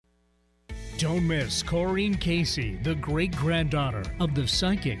Don't miss Corinne Casey, the great-granddaughter of the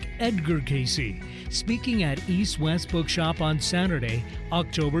psychic Edgar Casey, speaking at East West Bookshop on Saturday,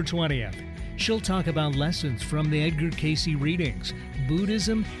 October 20th. She'll talk about lessons from the Edgar Casey readings,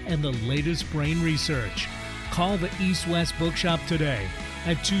 Buddhism, and the latest brain research. Call the East West Bookshop today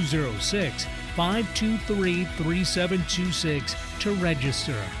at 206-523-3726 to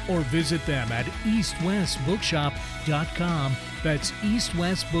register, or visit them at eastwestbookshop.com. That's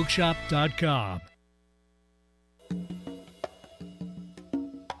eastwestbookshop.com.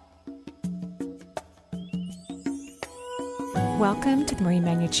 Welcome to the Marie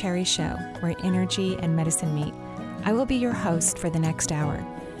Manuchehri Show, where energy and medicine meet. I will be your host for the next hour.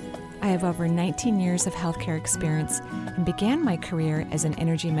 I have over 19 years of healthcare experience and began my career as an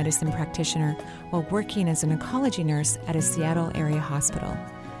energy medicine practitioner while working as an oncology nurse at a Seattle area hospital.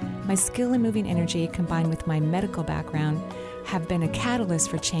 My skill in moving energy combined with my medical background have been a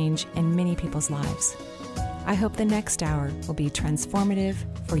catalyst for change in many people's lives. I hope the next hour will be transformative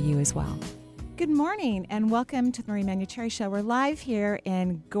for you as well. Good morning and welcome to the Marie Manuchehri Show. We're live here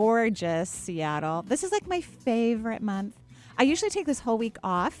in gorgeous Seattle. This is like my favorite month. I usually take this whole week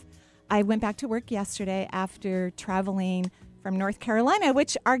off. I went back to work yesterday after traveling from North Carolina,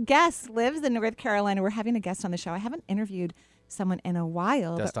 which our guest lives in North Carolina. We're having a guest on the show. I haven't interviewed someone in a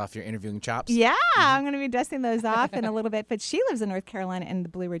while. Dust off your interviewing chops? Yeah, I'm going to be dusting those off in a little bit. But she lives in North Carolina, and the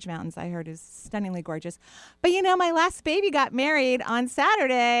Blue Ridge Mountains, I heard, is stunningly gorgeous. But, you know, my last baby got married on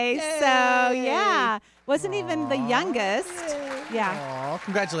Saturday. Yay! So, yeah, wasn't even the youngest. Yay. Yeah. Aww,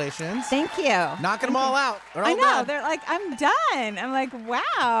 congratulations. Thank you. Knocking them all out. They're all I know. done. They're like, I'm done. I'm like,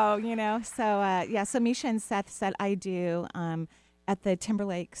 wow, you know. So, so Misha and Seth said I do at the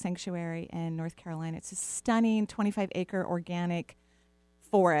Timberlake Sanctuary in North Carolina. It's a stunning 25-acre organic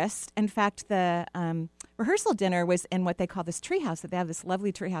forest. In fact, the rehearsal dinner was in what they call this treehouse. They have this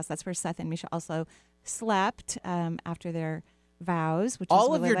lovely treehouse. That's where Seth and Misha also slept after their vows. Which all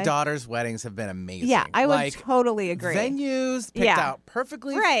was of really your daughter's weddings have been amazing. Yeah, I would totally agree. Venues picked out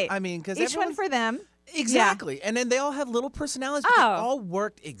perfectly. Right. I mean, because each one for them. Exactly. Yeah. And then they all have little personalities, but they all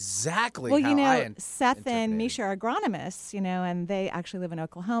worked exactly well, how you know, I Seth and Misha are agronomists, you know, and they actually live in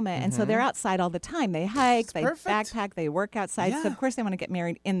Oklahoma. And so they're outside all the time. They hike, they backpack, they work outside. Yeah. So, of course, they want to get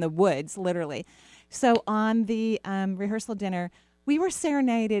married in the woods, literally. So on the rehearsal dinner, we were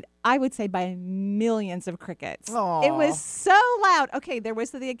serenaded, I would say, by millions of crickets. Aww. It was so loud. Okay, there was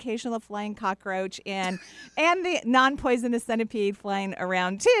the occasional flying cockroach and the non-poisonous centipede flying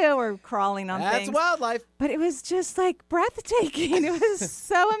around too, or crawling on things. That's wildlife. But it was just like breathtaking. It was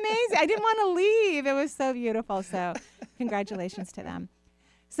so amazing. I didn't want to leave. It was so beautiful. So congratulations to them.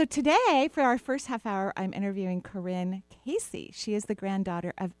 So today, for our first half hour, I'm interviewing Corinne Casey. She is the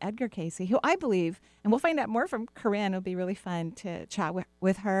granddaughter of Edgar Casey, who I believe, and we'll find out more from Corinne. It'll be really fun to chat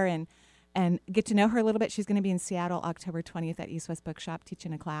with her and get to know her a little bit. She's going to be in Seattle October 20th at East West Bookshop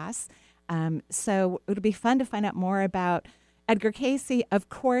teaching a class. So it'll be fun to find out more about Edgar Casey, of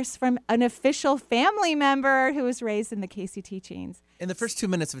course, from an official family member who was raised in the Casey teachings. In the first 2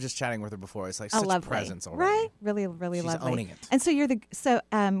 minutes of just chatting with her before, it's like such lovely presence already. Right? Really, really She's lovely. owning it. And so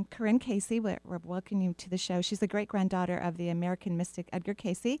Corinne Casey, we're welcoming you to the show. She's the great-granddaughter of the American mystic Edgar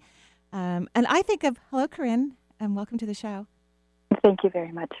Casey. And I think of, hello, Corinne, and welcome to the show. Thank you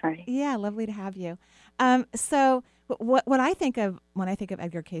very much, Marie. Yeah, lovely to have you. So what I think of when I think of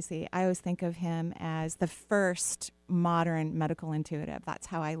Edgar Casey, I always think of him as the first modern medical intuitive. That's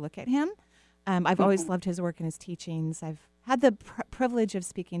how I look at him. I've always loved his work and his teachings. I've had the privilege of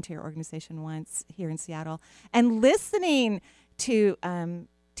speaking to your organization once here in Seattle and listening to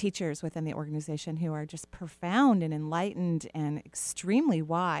teachers within the organization who are just profound and enlightened and extremely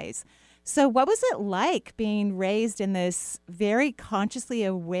wise. So what was it like being raised in this very consciously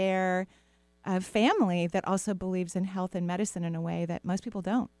aware family that also believes in health and medicine in a way that most people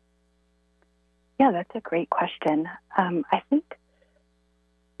don't? Yeah, that's a great question. I think,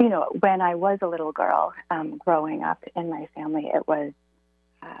 you know, when I was a little girl growing up in my family, it was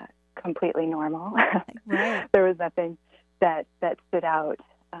completely normal. Right. There was nothing that stood out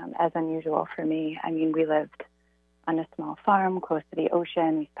as unusual for me. I mean, we lived on a small farm close to the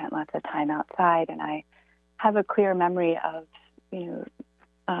ocean. We spent lots of time outside, and I have a clear memory of, you know,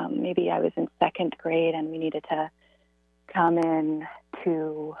 maybe I was in second grade and we needed to come in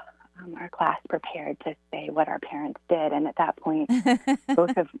to our class prepared to say what our parents did. And at that point,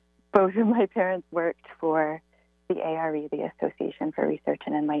 both of my parents worked for the ARE, the Association for Research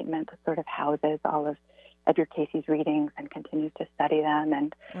and Enlightenment, that sort of houses all of Edgar Casey's readings and continues to study them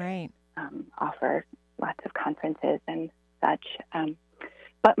and offer lots of conferences and such.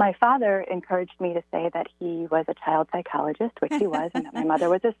 But my father encouraged me to say that he was a child psychologist, which he was, and that my mother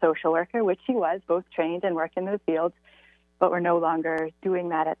was a social worker, which she was, both trained and worked in those fields, but were no longer doing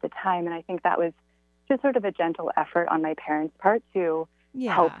that at the time. And I think that was just sort of a gentle effort on my parents' part to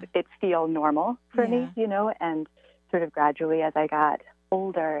help it feel normal for me, and sort of gradually as I got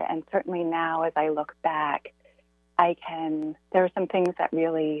older, and certainly now as I look back, there are some things that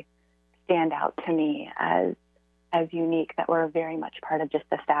really stand out to me as unique, that were very much part of just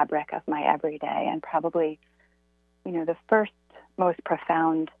the fabric of my everyday. And probably, the first most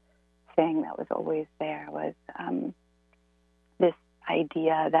profound thing that was always there was this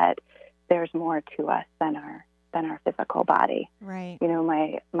idea that there's more to us than our physical body. Right.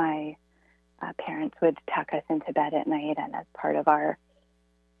 My parents would tuck us into bed at night, and as part of our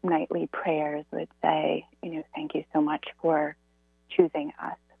nightly prayers would say, thank you so much for choosing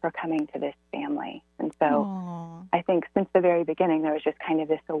us, for coming to this family. And so I think since the very beginning, there was just kind of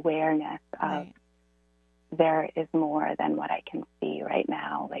this awareness of there is more than what I can see right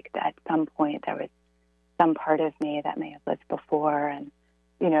now. Like at some point there was some part of me that may have lived before, and,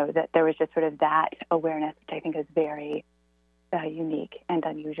 that there was just sort of that awareness, which I think is very unique and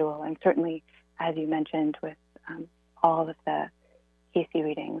unusual. And certainly, as you mentioned, with all of the Casey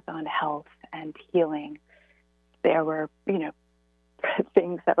readings on health and healing, there were,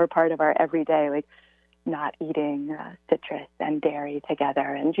 things that were part of our everyday, like not eating citrus and dairy together,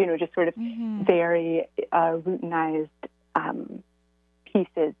 and just sort of very routinized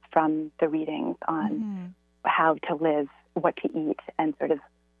pieces from the readings on how to live, what to eat, and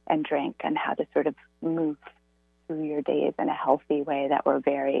and drink, and how to sort of move through your days in a healthy way, that were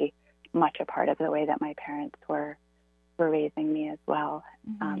very much a part of the way that my parents were raising me as well.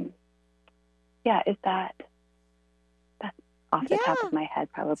 Is that's off the top of my head,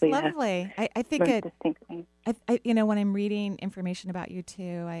 probably. It's lovely. I think most distinct thing. When I'm reading information about you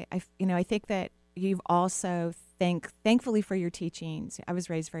too, I think that you've also thankfully for your teachings. I was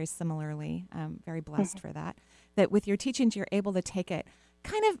raised very similarly. Very blessed for that. That with your teachings, you're able to take it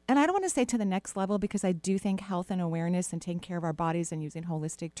kind of, and I don't want to say to the next level, because I do think health and awareness and taking care of our bodies and using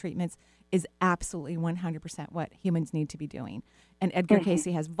holistic treatments is absolutely 100% what humans need to be doing. And Edgar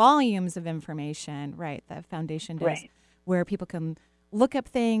Casey has volumes of information, right? The foundation does. Right. Where people can look up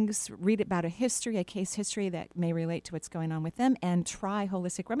things, read about a case history that may relate to what's going on with them, and try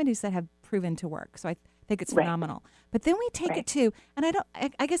holistic remedies that have proven to work. So I think it's phenomenal. But then we take it to, and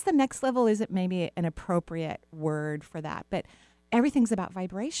I guess the next level isn't maybe an appropriate word for that, but everything's about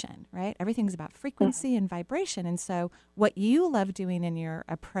vibration, right? Everything's about frequency and vibration. And so what you love doing in your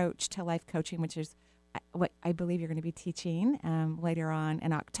approach to life coaching, which is what I believe you're going to be teaching later on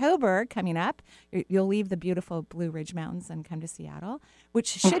in October coming up. You'll leave the beautiful Blue Ridge Mountains and come to Seattle, which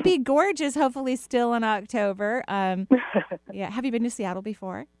should be gorgeous, hopefully still in October. Have you been to Seattle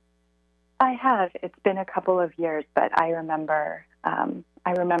before? I have. It's been a couple of years, but I remember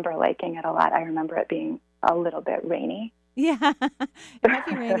liking it a lot. I remember it being a little bit rainy. Yeah, it might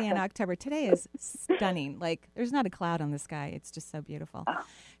be rainy in October. Today is stunning. Like, there's not a cloud on the sky. It's just so beautiful.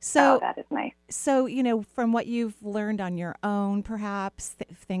 So that is nice. So, from what you've learned on your own, perhaps,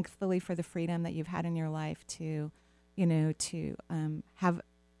 thankfully for the freedom that you've had in your life to, to have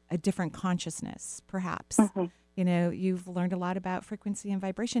a different consciousness, perhaps. You've learned a lot about frequency and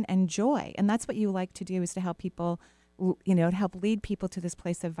vibration and joy. And that's what you like to do, is to help people, to help lead people to this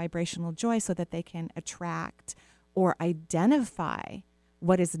place of vibrational joy so that they can attract or identify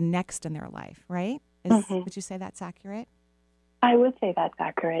what is next in their life, right? Would you say that's accurate? I would say that's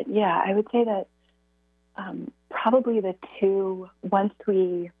accurate. Yeah, I would say that probably the two,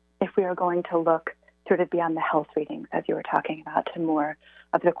 if we are going to look sort of beyond the health readings, as you were talking about, to more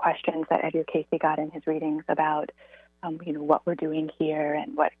of the questions that Edgar Casey got in his readings about, what we're doing here,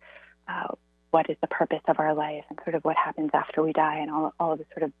 and what is the purpose of our life, and sort of what happens after we die, and all of the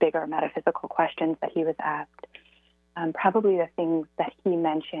sort of bigger metaphysical questions that he was asked. Probably the things that he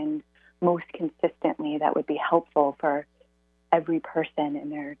mentioned most consistently that would be helpful for every person in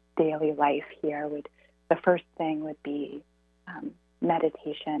their daily life here the first thing would be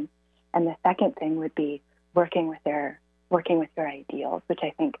meditation, and the second thing would be working with your ideals, which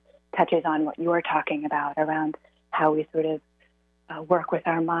I think touches on what you're talking about around how we sort of work with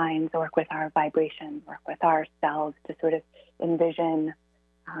our minds, work with our vibrations, work with ourselves to sort of envision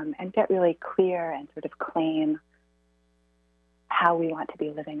and get really clear and sort of claim how we want to be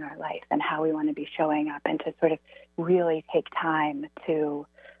living our life and how we want to be showing up, and to sort of really take time to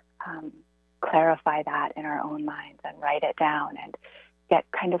clarify that in our own minds and write it down and get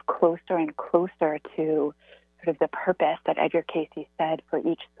kind of closer and closer to sort of the purpose that Edgar Casey said for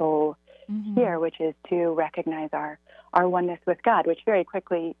each soul here, which is to recognize our our oneness with God, which very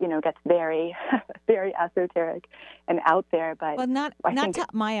quickly, gets very, very esoteric and out there. But not to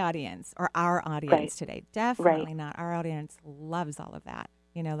my audience or our audience today. Definitely not. Our audience loves all of that.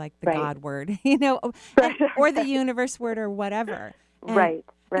 Like the God word, or the universe word or whatever. And right.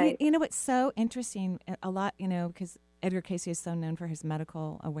 What's so interesting, a lot, because Edgar Cayce is so known for his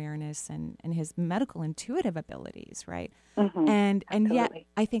medical awareness and his medical intuitive abilities, right? Mm-hmm. And yet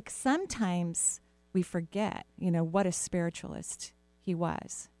I think sometimes we forget, what a spiritualist he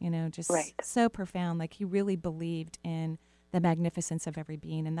was, just so profound. Like he really believed in the magnificence of every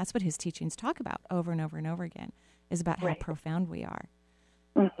being. And that's what his teachings talk about over and over and over again, is about how profound we are.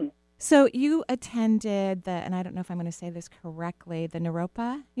 Mm-hmm. So you attended and I don't know if I'm going to say this correctly, the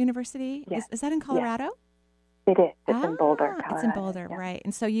Naropa University? Yes. Is that in Colorado? Yes. It is. It's in Boulder, Colorado. It's in Boulder, right.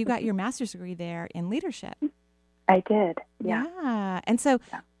 And so you got your master's degree there in leadership. I did, Yeah. And so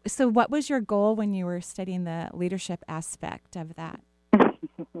what was your goal when you were studying the leadership aspect of that?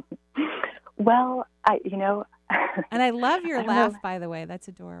 Well, and I love your laugh, by the way. That's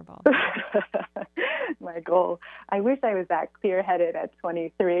adorable. My goal. I wish I was that clear-headed at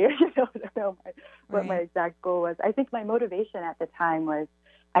 23. I don't know what my exact goal was. I think my motivation at the time was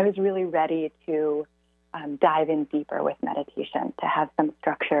I was really ready to dive in deeper with meditation, to have some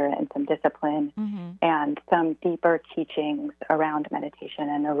structure and some discipline and some deeper teachings around meditation.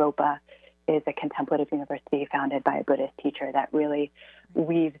 And Naropa is a contemplative university founded by a Buddhist teacher that really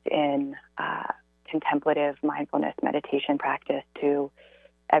weaves in contemplative mindfulness meditation practice to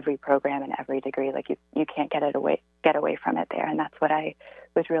every program and every degree. Like you can't get away from it there. And that's what I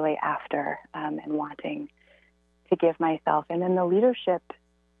was really after and wanting to give myself. And then the leadership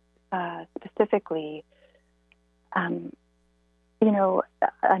specifically,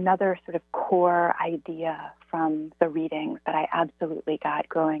 another sort of core idea from the readings that I absolutely got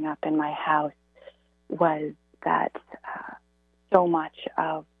growing up in my house was that so much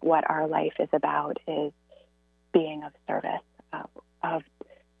of what our life is about is being of service, of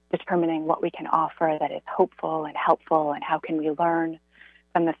determining what we can offer that is hopeful and helpful, and how can we learn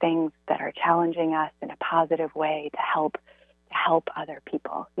from the things that are challenging us in a positive way to help other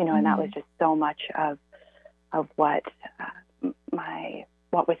people, and that was just so much of what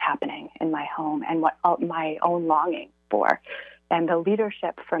what was happening in my home and what my own longing for. And the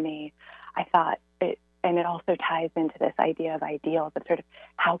leadership for me, I thought it also ties into this idea of ideals of sort of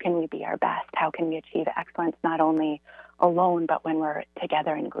how can we be our best? How can we achieve excellence not only alone, but when we're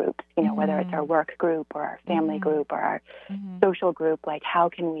together in groups, whether it's our work group or our family group or our social group, like how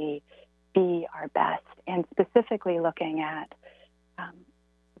can we be our best? And specifically looking at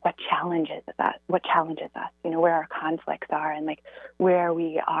what challenges us, where our conflicts are and like where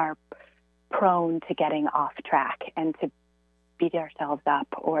we are prone to getting off track and to beat ourselves up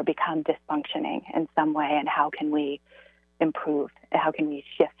or become dysfunctioning in some way, and how can we improve? How can we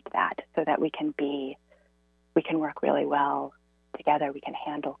shift that so that we can work really well together? We can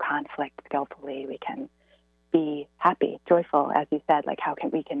handle conflict skillfully. We can be happy, joyful, as you said, like how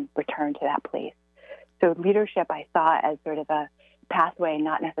can we return to that place. So leadership I saw as sort of a pathway,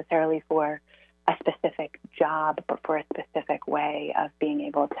 not necessarily for a specific job, but for a specific way of being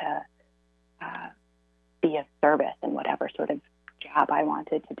able to be of service in whatever sort of job I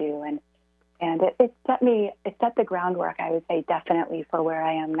wanted to do. And it set the groundwork, I would say, definitely for where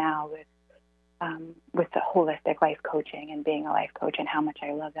I am now with the holistic life coaching and being a life coach, and how much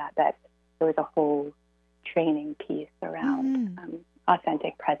I love that there was a whole training piece around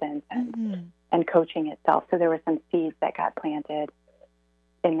authentic presence and coaching itself. So there were some seeds that got planted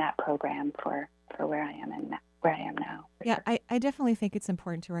in that program for where I am now. Yeah, sure. I definitely think it's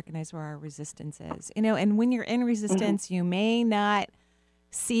important to recognize where our resistance is. And when you're in resistance, you may not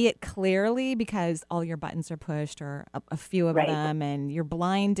see it clearly because all your buttons are pushed, or a few of them, and you're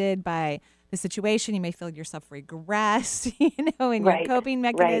blinded by the situation. You may feel yourself regress, in your coping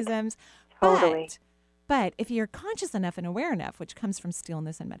mechanisms. Totally. But if you're conscious enough and aware enough, which comes from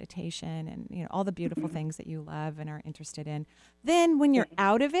stillness and meditation and all the beautiful things that you love and are interested in, then when you're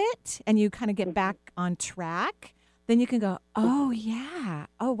out of it and you kind of get back on track, then you can go, oh yeah,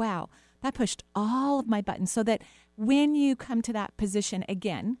 oh wow, that pushed all of my buttons. So that when you come to that position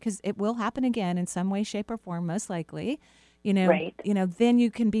again, because it will happen again in some way, shape, or form, most likely, then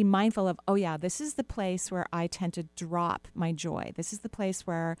you can be mindful of, oh yeah, this is the place where I tend to drop my joy. This is the place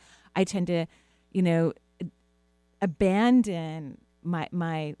where I tend to abandon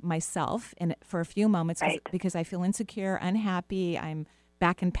myself for a few moments because I feel insecure, unhappy. I'm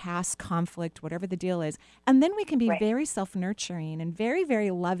back in past conflict, whatever the deal is. And then we can be Right. very self-nurturing and very,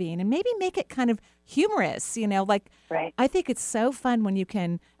 very loving and maybe make it kind of humorous, like Right. I think it's so fun when you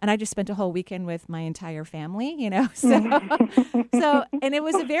can, and I just spent a whole weekend with my entire family, so, and it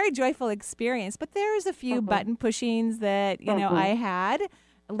was a very joyful experience, but there's a few button pushings that, I had,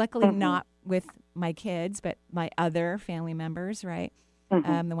 luckily not with my kids, but my other family members, right?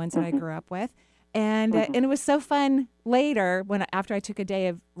 The ones that I grew up with. And it was so fun later after I took a day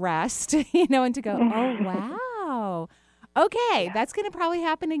of rest, and to go, oh, wow. Okay, that's going to probably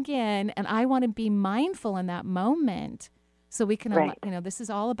happen again. And I want to be mindful in that moment so we can, this is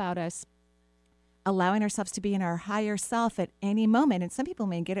all about us allowing ourselves to be in our higher self at any moment. And some people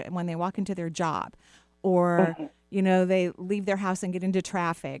may get it when they walk into their job or, they leave their house and get into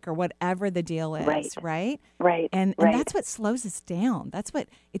traffic or whatever the deal is, right? Right. And that's what slows us down.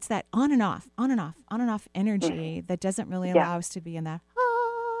 It's that on and off energy that doesn't really allow us to be in that,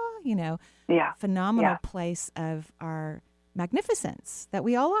 phenomenal place of our magnificence that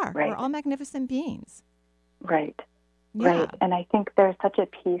we all are. Right. We're all magnificent beings. Right. Yeah. Right. And I think there's such a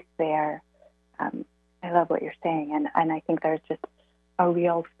piece there. I love what you're saying. And I think there's just a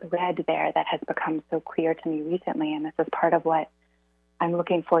real thread there that has become so clear to me recently. And this is part of what I'm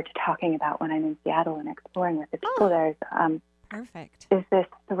looking forward to talking about when I'm in Seattle and exploring with the people there. Perfect. Is this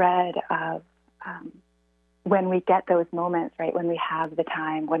thread of when we get those moments, right, when we have the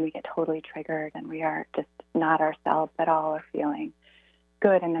time, when we get totally triggered and we are just not ourselves at all or feeling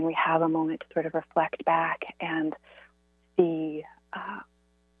good, and then we have a moment to sort of reflect back and see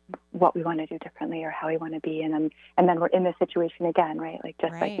what we want to do differently or how we want to be, and then we're in the situation again, right? Like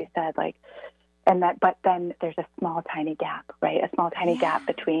just like you said, but then there's a small tiny gap, right? A small tiny gap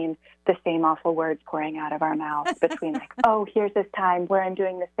between the same awful words pouring out of our mouths, between like, oh, here's this time where I'm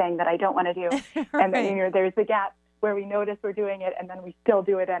doing this thing that I don't want to do, and then there's the gap where we notice we're doing it and then we still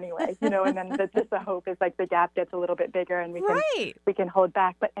do it anyway, and then the hope is like the gap gets a little bit bigger and we can hold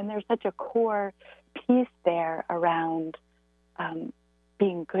back, and there's such a core piece there around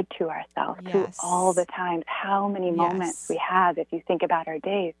being good to ourselves through all the times. How many moments we have, if you think about our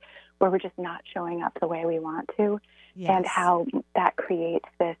days, where we're just not showing up the way we want to, and how that creates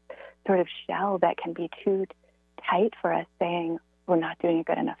this sort of shell that can be too tight for us, saying we're not doing a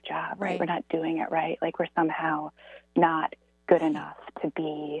good enough job, right? We're not doing it right. Like we're somehow not good enough to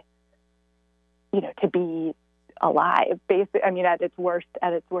be, to be alive. Basically, I mean, at its worst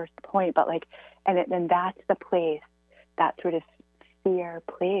point. But and that's the place, that sort of fear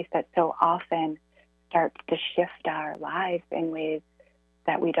place that so often starts to shift our lives in ways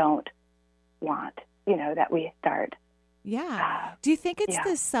that we don't want, that we start. Yeah. Do you think it's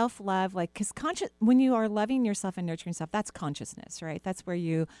the self-love, because when you are loving yourself and nurturing yourself, that's consciousness, right? That's where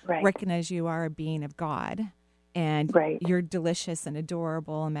you recognize you are a being of God and you're delicious and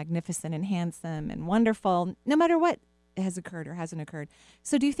adorable and magnificent and handsome and wonderful, no matter what has occurred or hasn't occurred.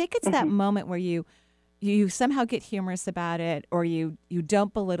 So do you think it's that moment where you somehow get humorous about it, or you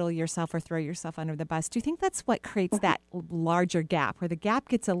don't belittle yourself or throw yourself under the bus? Do you think that's what creates that larger gap, where the gap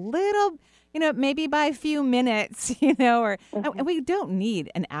gets a little, maybe by a few minutes, or and we don't need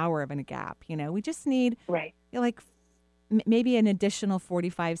an hour of a gap, we just need maybe an additional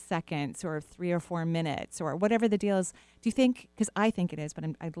 45 seconds or 3 or 4 minutes or whatever the deal is. Do you think, because I think it is, but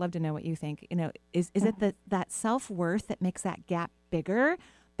I'd love to know what you think, is it that self-worth that makes that gap bigger?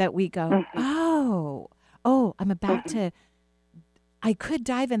 That we go, oh, I'm about to, I could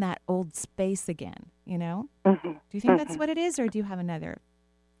dive in that old space again, Do you think that's what it is, or do you have another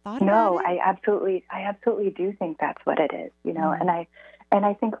thought about it? No, I absolutely do think that's what it is, and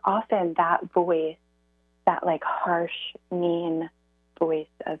I think often that voice, that harsh, mean voice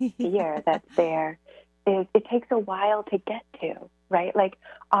of fear that's there, it takes a while to get to, right?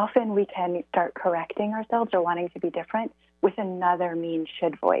 Often we can start correcting ourselves or wanting to be different with another mean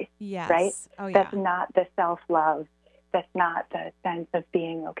should voice, right? Oh, yeah. That's not the self-love. That's not the sense of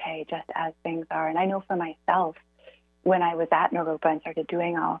being okay just as things are. And I know for myself, when I was at Naropa and started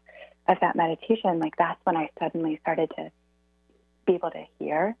doing all of that meditation, that's when I suddenly started to be able to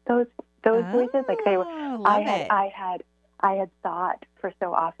hear those voices. They were, I had thought for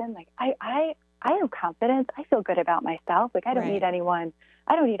so often, I have confidence. I feel good about myself. I don't need anyone.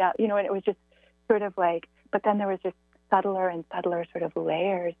 I don't need out, and it was just sort of but then there was just subtler and subtler sort of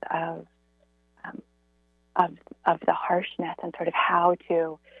layers of the harshness and sort of how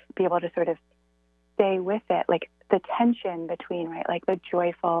to be able to sort of stay with it, the tension between, the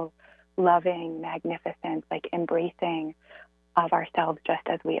joyful, loving, magnificence, embracing of ourselves just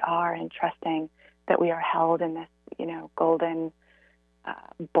as we are, and trusting that we are held in this, golden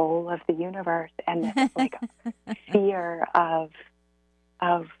bowl of the universe, and this fear of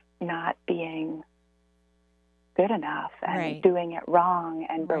of not being good enough and right. doing it wrong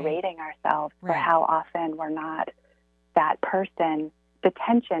and right. berating ourselves right. for how often we're not that person. The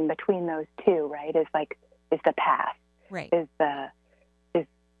tension between those two, right, is the past, right. is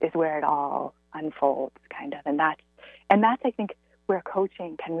where it all unfolds, kind of, and that's I think where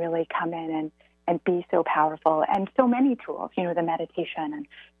coaching can really come in and be so powerful, and so many tools, the meditation and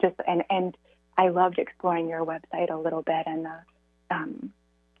just and I loved exploring your website a little bit and the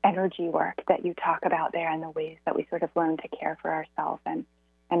energy work that you talk about there and the ways that we sort of learn to care for ourselves and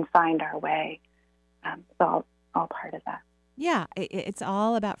find our way. So all part of that. Yeah, it's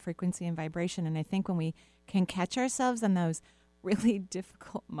all about frequency and vibration. And I think when we can catch ourselves in those really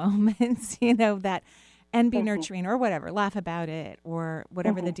difficult moments, that, and be nurturing or whatever, laugh about it or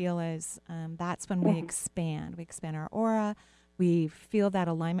whatever the deal is, that's when we expand. We expand our aura. We feel that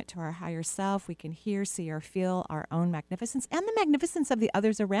alignment to our higher self. We can hear, see, or feel our own magnificence and the magnificence of the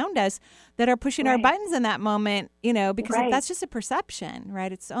others around us that are pushing our buttons in that moment, because that's just a perception,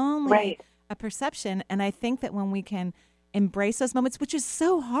 right? It's only a perception. And I think that when we can embrace those moments, which is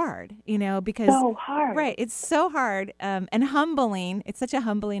so hard, because so hard. Right. It's so hard and humbling. It's such a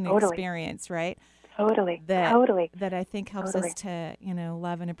humbling experience, right? Totally. That I think helps us to,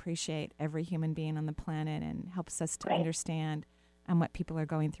 love and appreciate every human being on the planet and helps us to understand what people are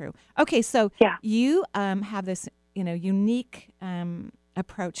going through. Okay. So you have this, unique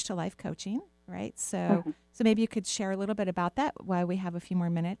approach to life coaching, right? So, so maybe you could share a little bit about that while we have a few more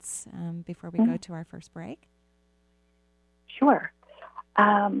minutes before we go to our first break. Sure.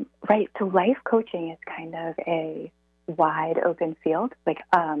 Right. So life coaching is kind of a wide open field. Like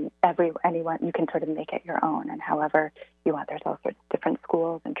anyone, you can sort of make it your own, and however you want. There's all sorts of different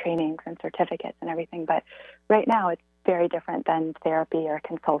schools and trainings and certificates and everything. But right now, it's very different than therapy or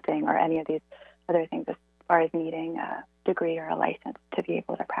consulting or any of these other things as far as needing a degree or a license to be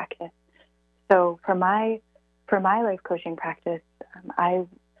able to practice. So for my life coaching practice, I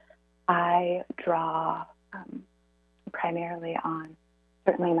draw primarily on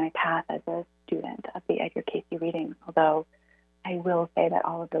certainly my path as a student of the Edgar Cayce readings, although I will say that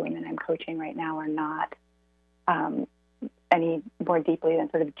all of the women I'm coaching right now are not any more deeply than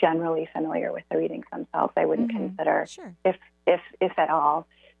sort of generally familiar with the readings themselves. I wouldn't consider, if at all.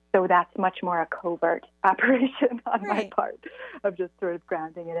 So that's much more a covert operation on my part of just sort of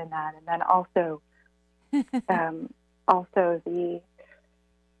grounding it in that. And then also the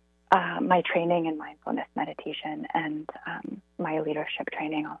my training in mindfulness meditation and my leadership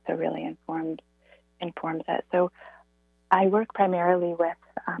training also really informs it. So I work primarily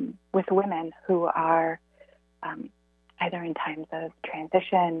with women who are either in times of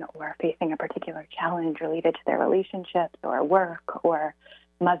transition or facing a particular challenge related to their relationships or work or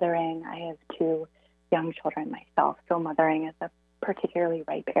mothering. I have 2 young children myself, so mothering is a particularly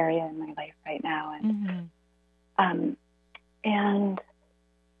ripe area in my life right now.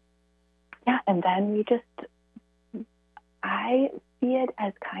 And then I see it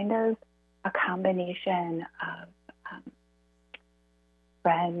as kind of a combination of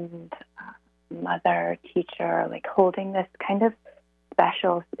friend, mother, teacher, like holding this kind of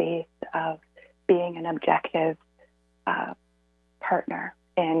special space of being an objective partner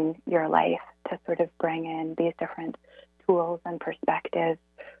in your life to sort of bring in these different tools and perspectives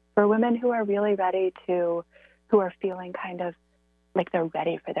for women who are really ready to, who are feeling kind of like they're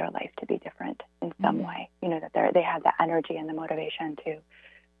ready for their life to be different in some way, that they have the energy and the motivation to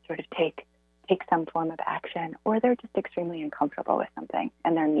sort of take some form of action, or they're just extremely uncomfortable with something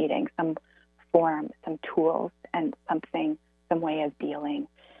and they're needing some form, some tools and some way of dealing.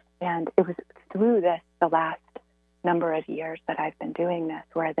 And it was through this, the last number of years that I've been doing this,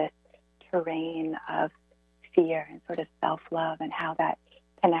 where this terrain of fear and sort of self-love and how that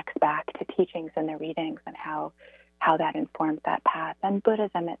connects back to teachings in the readings and how that informs that path, and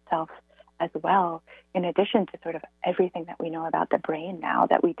Buddhism itself as well, in addition to sort of everything that we know about the brain now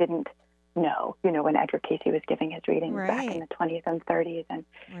that we didn't know, when Edgar Cayce was giving his readings back in the 20s and 30s. And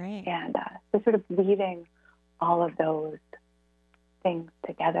so sort of weaving all of those things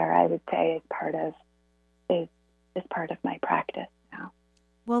together, I would say is part of my practice now.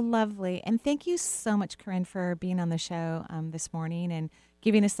 Well, lovely. And thank you so much, Corinne, for being on the show this morning and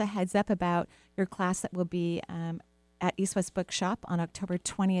giving us a heads up about your class that will be at East West Bookshop on October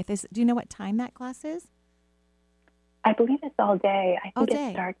 20th. Do you know what time that class is? I believe it's all day. I think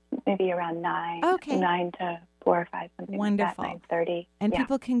it starts maybe around 9. Okay. 9 to 4 or 5, something Wonderful. like that, 9:30. And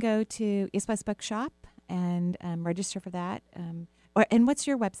people can go to East West Bookshop and register for that. And what's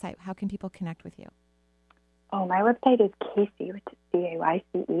your website? How can people connect with you? Oh, my website is Casey, which is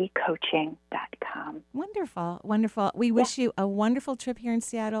CAYCE, coaching.com. Wonderful, wonderful. We wish you a wonderful trip here in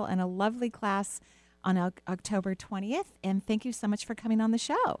Seattle and a lovely class on October 20th. And thank you so much for coming on the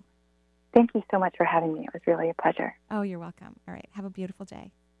show. Thank you so much for having me. It was really a pleasure. Oh, you're welcome. All right. Have a beautiful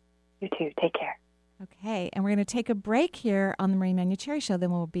day. You too. Take care. Okay. And we're going to take a break here on the Marie Manuchehri Show.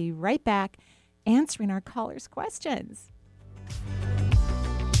 Then we'll be right back answering our callers' questions.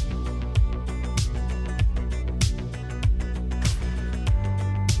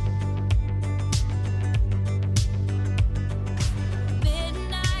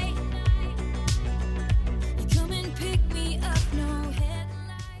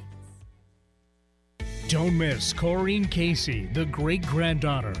 Don't miss Corinne Casey, the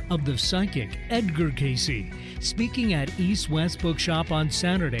great-granddaughter of the psychic Edgar Casey, speaking at East West Bookshop on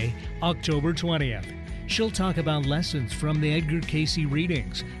Saturday, October 20th. She'll talk about lessons from the Edgar Casey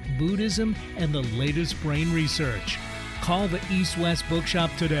readings, Buddhism, and the latest brain research. Call the East West Bookshop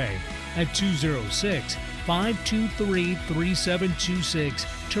today at 206-523-3726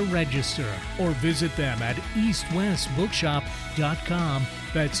 to register, or visit them at eastwestbookshop.com.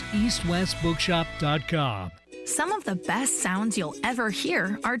 That's eastwestbookshop.com. Some of the best sounds you'll ever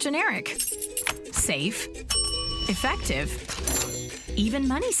hear are generic, safe, effective, even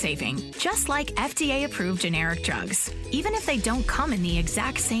money-saving, just like FDA-approved generic drugs. Even if they don't come in the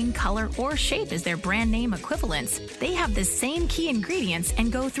exact same color or shape as their brand name equivalents, they have the same key ingredients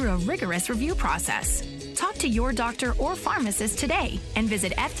and go through a rigorous review process. Talk to your doctor or pharmacist today and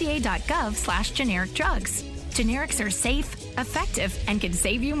visit fda.gov/generic drugs. Generics are safe, effective, and can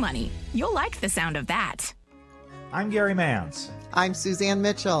save you money. You'll like the sound of that. I'm Gary Mans. I'm Suzanne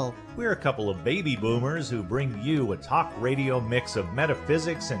Mitchell. We're a couple of baby boomers who bring you a talk radio mix of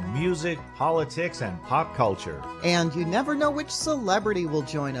metaphysics and music, politics, and pop culture. And you never know which celebrity will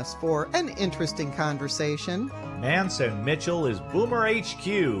join us for an interesting conversation. Mans and Mitchell is Boomer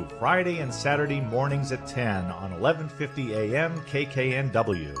HQ, Friday and Saturday mornings at 10 on 1150 AM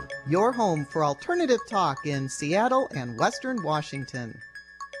KKNW. Your home for alternative talk in Seattle and Western Washington.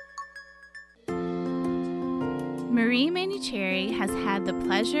 Marie Manuchehri has had the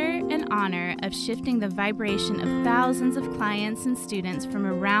pleasure and honor of shifting the vibration of thousands of clients and students from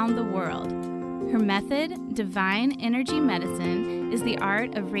around the world. Her method, Divine Energy Medicine, is the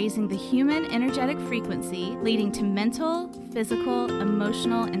art of raising the human energetic frequency, leading to mental, physical,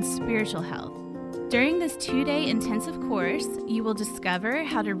 emotional, and spiritual health. During this 2-day intensive course, you will discover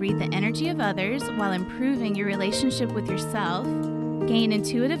how to read the energy of others while improving your relationship with yourself, gain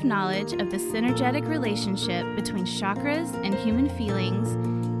intuitive knowledge of the synergetic relationship between chakras and human feelings,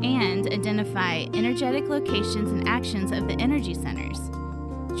 and identify energetic locations and actions of the energy centers.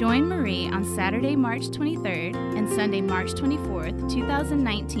 Join Marie on Saturday, March 23rd and Sunday, March 24th,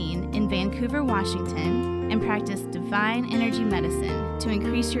 2019 in Vancouver, Washington, and practice Divine Energy Medicine to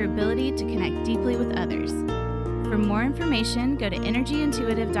increase your ability to connect deeply with others. For more information, go to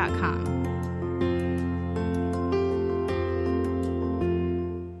energyintuitive.com.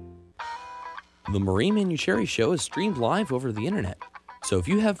 The Marie Manuchehri Show is streamed live over the internet. So if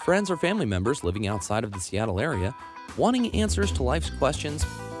you have friends or family members living outside of the Seattle area, wanting answers to life's questions,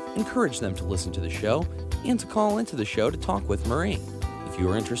 encourage them to listen to the show and to call into the show to talk with Marie. If you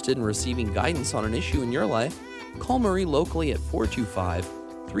are interested in receiving guidance on an issue in your life, call Marie locally at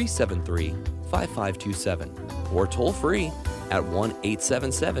 425-373-5527 or toll free at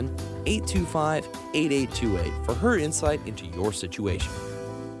 1-877-825-8828 for her insight into your situation.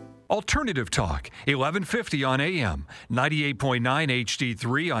 Alternative Talk, 1150 on AM, 98.9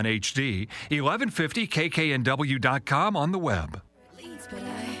 HD3 on HD, 1150kknw.com on the web.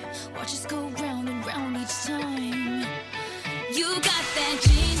 Watch us go round and round each time. You got that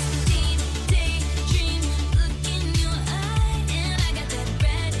daydream look in your eye, and I got that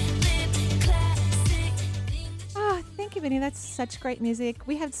red lip classic. Oh, thank you, Vinny. That's such great music.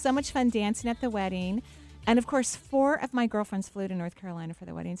 We had so much fun dancing at the wedding. And, of course, 4 of my girlfriends flew to North Carolina for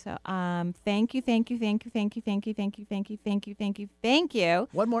the wedding. So thank you.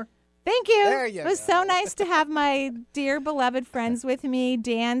 One more. Thank you. There you It was so nice to have my dear beloved friends with me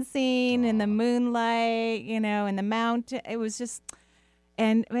dancing in the moonlight, in the mountain. It was just,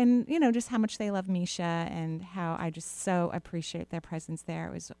 and just how much they love Misha and how I just so appreciate their presence there.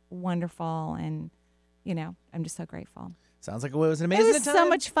 It was wonderful. And, I'm just so grateful. Sounds like it was an amazing time. It was time. so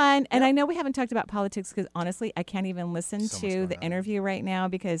much fun. And I know we haven't talked about politics because, honestly, I can't even listen to the interview right now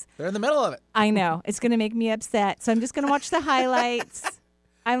because they're in the middle of it. I know. It's going to make me upset. So I'm just going to watch the highlights.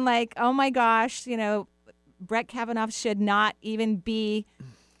 I'm like, oh, my gosh, Brett Kavanaugh should not even be,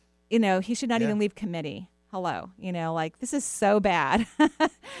 he should not even leave committee. Hello. This is so bad.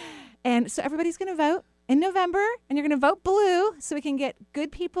 And so everybody's going to vote. in November, and you're going to vote blue so we can get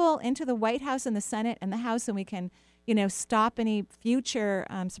good people into the White House and the Senate and the House, and we can, stop any future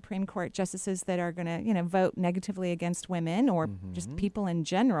Supreme Court justices that are going to, vote negatively against women or just people in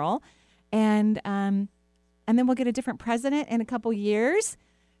general. And then we'll get a different president in a couple years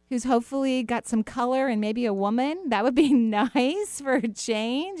who's hopefully got some color and maybe a woman. That would be nice for a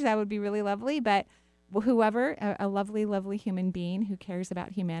change. That would be really lovely. But whoever, a lovely, lovely human being who cares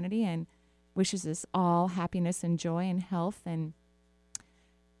about humanity and wishes us all happiness and joy and health and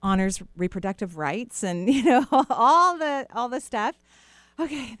honors reproductive rights and, all the stuff.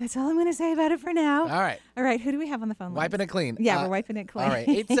 Okay, that's all I'm going to say about it for now. All right, who do we have on the phone? Wiping it clean. Yeah, we're wiping it clean. All right,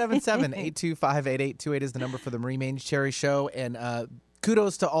 877-825-8828 is the number for the Marie Main Cherry Show. And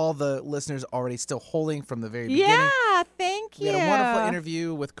kudos to all the listeners already still holding from the very beginning. Yeah, thank you. We had a wonderful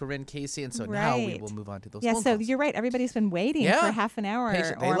interview with Corinne Casey, and so now we will move on to those phone calls. Yeah, so you're right. Everybody's been waiting for half an hour.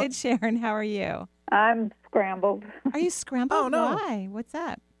 Sharon, how are you? I'm scrambled. Are you scrambled? Oh, no. Why? What's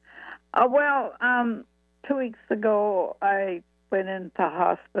up? 2 weeks ago, I went into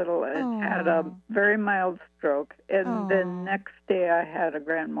hospital and had a very mild stroke. And the next day I had a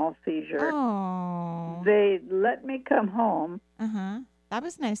grand mal seizure. Oh. They let me come home. That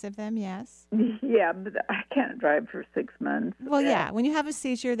was nice of them, yes. Yeah, but I can't drive for 6 months. Well, yeah, when you have a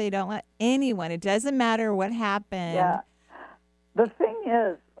seizure, they don't let anyone. It doesn't matter what happened. Yeah. The thing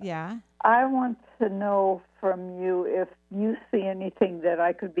is, I want to know from you if you see anything that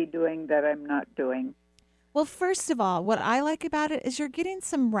I could be doing that I'm not doing. Well, first of all, what I like about it is you're getting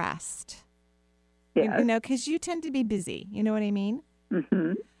some rest. Yes. Because you tend to be busy. You know what I mean?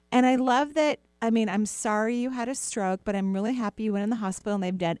 Mm-hmm. And I love that. I'm sorry you had a stroke, but I'm really happy you went in the hospital and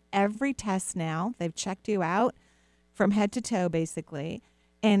they've done every test now. They've checked you out from head to toe, basically.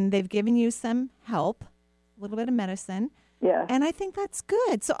 And they've given you some help, a little bit of medicine. Yeah. And I think that's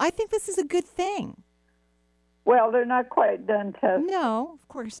good. So I think this is a good thing. Well, they're not quite done testing. No, of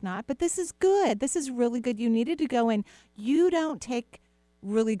course not. But this is good. This is really good. You needed to go in. You don't take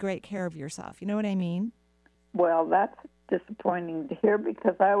really great care of yourself. You know what I mean? Well, that's disappointing to hear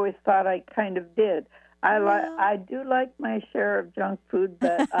because I always thought I kind of did. I do like my share of junk food,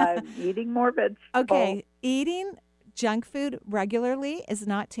 but I'm eating more vegetables. Okay, eating junk food regularly is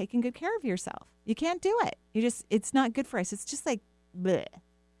not taking good care of yourself. You can't do it. It's not good for us. It's just like bleh.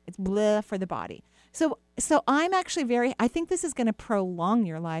 It's bleh for the body. So I'm actually I think this is going to prolong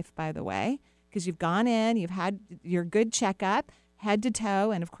your life, by the way, because you've gone in, you've had your good checkup, head to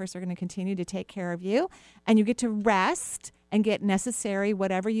toe, and of course they're going to continue to take care of you, and you get to rest and get necessary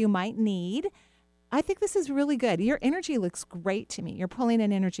whatever you might need. I think this is really good. Your energy looks great to me. You're pulling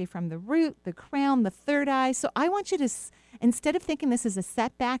in energy from the root, the crown, the third eye. So I want you to, instead of thinking this is a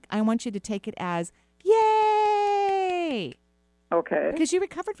setback, I want you to take it as, yay! Okay. Because you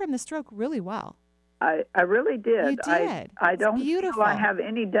recovered from the stroke really well. I really did. You did. I don't beautiful. feel I have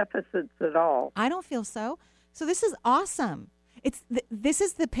any deficits at all. I don't feel so. So this is awesome. This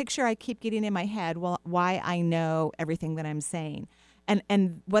is the picture I keep getting in my head. Well, why I know everything that I'm saying,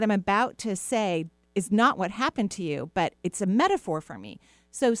 and what I'm about to say is not what happened to you, but it's a metaphor for me.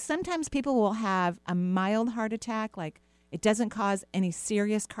 So sometimes people will have a mild heart attack, like it doesn't cause any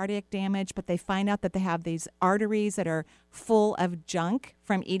serious cardiac damage, but they find out that they have these arteries that are full of junk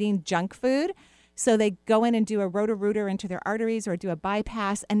from eating junk food. So they go in and do a roto-rooter into their arteries or do a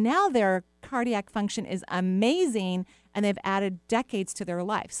bypass, and now their cardiac function is amazing, and they've added decades to their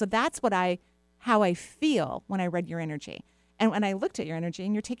life. So that's how I feel when I read your energy. And when I looked at your energy,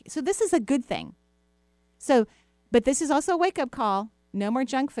 and so this is a good thing. So, but this is also a wake-up call. No more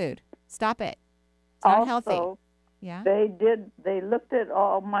junk food. Stop it. It's not healthy. Yeah. They looked at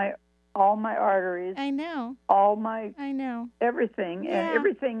all my arteries. I know. I know. Everything, yeah. And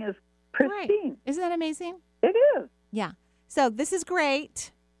everything is pristine. Right. Isn't that amazing? It is. Yeah. So this is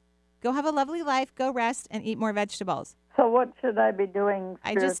great. Go have a lovely life. Go rest and eat more vegetables. So what should I be doing?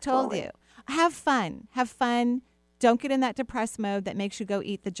 I just told you. Have fun. Have fun. Don't get in that depressed mode that makes you go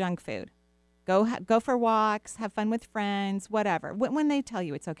eat the junk food. Go for walks. Have fun with friends. Whatever. When they tell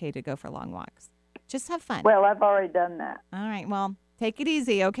you it's okay to go for long walks, just have fun. Well, I've already done that. All right. Well, take it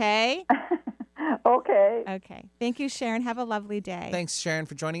easy, okay? Okay. Okay. Thank you, Sharon. Have a lovely day. Thanks, Sharon,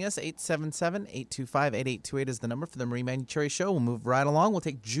 for joining us. 877-825-8828 is the number for the Marie Manuchehri Show. We'll move right along. We'll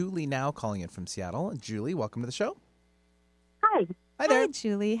take Julie now, calling in from Seattle. Julie, welcome to the show. Hi. Hi there. Hi,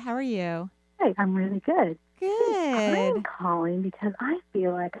 Julie. How are you? Hi, I'm really good. Good. I'm calling because I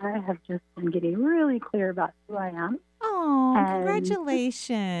feel like I have just been getting really clear about who I am. Oh,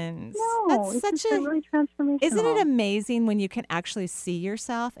 congratulations. No, that's it's such a really transformational. Isn't it amazing when you can actually see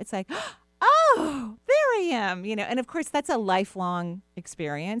yourself? It's like, oh, there I am, and of course that's a lifelong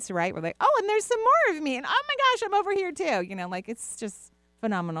experience, right? We're like, oh, and there's some more of me, and oh my gosh, I'm over here too, like it's just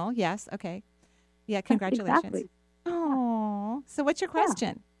phenomenal. Yes. Okay. Yeah. Congratulations. Exactly. Oh, so what's your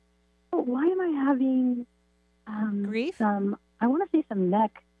question? Well, why am I having grief? I want to say some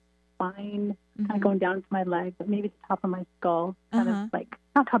neck, spine, kind of going down to my leg, but maybe the top of my skull, kind of like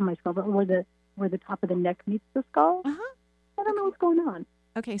not top of my skull, but where the top of the neck meets the skull. I don't know what's going on.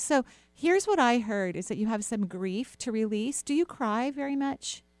 Okay, so here's what I heard is that you have some grief to release. Do you cry very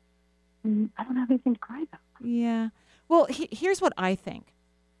much? I don't have anything to cry about. Yeah. Well, here's what I think.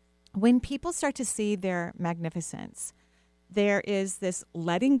 When people start to see their magnificence, there is this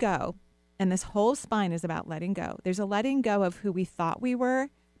letting go, and this whole spine is about letting go. There's a letting go of who we thought we were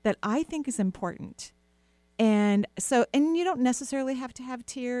that I think is important. And you don't necessarily have to have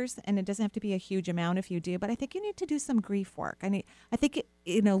tears, and it doesn't have to be a huge amount if you do, but I think you need to do some grief work. I think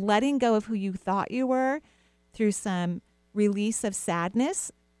letting go of who you thought you were through some release of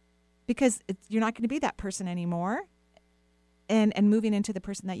sadness, because you're not going to be that person anymore, and moving into the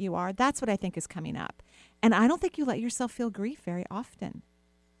person that you are, that's what I think is coming up. And I don't think you let yourself feel grief very often.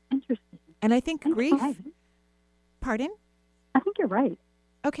 Interesting. And I think grief... Right. Pardon? I think you're right.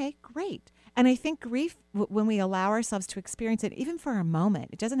 Okay, great. And I think grief, when we allow ourselves to experience it, even for a moment,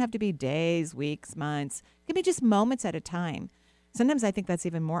 it doesn't have to be days, weeks, months. It can be just moments at a time. Sometimes I think that's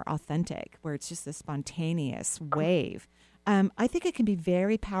even more authentic, where it's just a spontaneous wave. I think it can be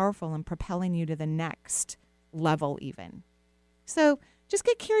very powerful in propelling you to the next level even. So just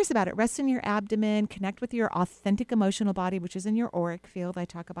get curious about it. Rest in your abdomen, connect with your authentic emotional body, which is in your auric field. I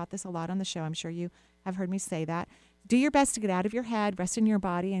talk about this a lot on the show. I'm sure you have heard me say that. Do your best to get out of your head, rest in your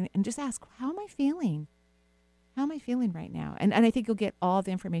body, and just ask, how am I feeling? How am I feeling right now? And I think you'll get all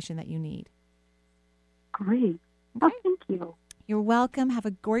the information that you need. Great. Okay. Oh, thank you. You're welcome. Have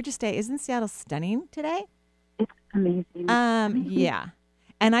a gorgeous day. Isn't Seattle stunning today? It's amazing. Yeah.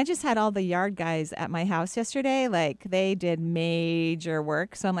 And I just had all the yard guys at my house yesterday. Like, they did major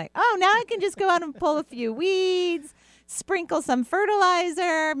work. So I'm like, oh, now I can just go out and pull a few weeds, sprinkle some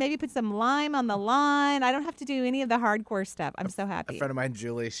fertilizer, maybe put some lime on the lawn. I don't have to do any of the hardcore stuff. I'm so happy. A friend of mine,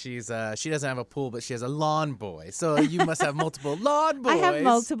 Julie, she doesn't have a pool, but she has a lawn boy. So you must have multiple lawn boys. I have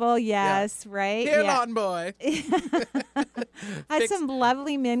multiple, yes, right? Here, lawn boy. I had some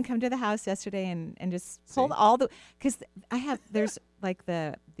lovely men come to the house yesterday and just pulled all the, because there's like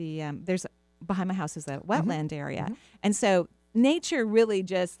there's behind my house is a wetland area. And so nature really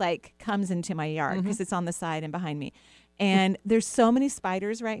just like comes into my yard because it's on the side and behind me. And there's so many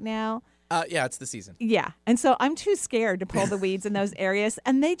spiders right now. Yeah, it's the season. Yeah. And so I'm too scared to pull the weeds in those areas.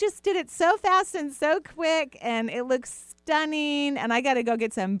 And they just did it so fast and so quick. And it looks stunning. And I got to go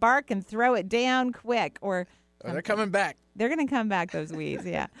get some bark and throw it down quick. Or they're coming back. They're going to come back, those weeds.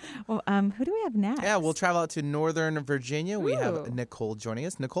 Yeah. Well, who do we have next? Yeah, we'll travel out to Northern Virginia. We have Nicole joining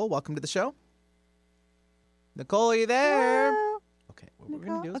us. Nicole, welcome to the show. Nicole, are you there? Hello. Okay, what we're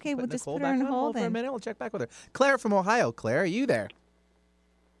going to do is we'll just Nicole put her back on on hold for a then. minute. We'll check back with her. Claire from Ohio. Claire, are you there?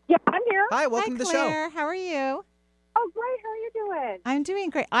 Yeah, I'm here. Hi, welcome to the show. Claire, how are you? Oh, great. How are you doing? I'm doing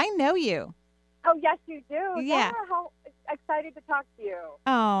great. I know you. Oh, yes, you do. Yeah. How excited to talk to you.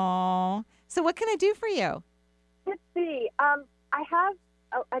 Oh. So what can I do for you? Let's see. I have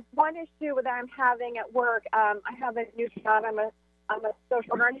one issue that I'm having at work. I have a new job. I'm a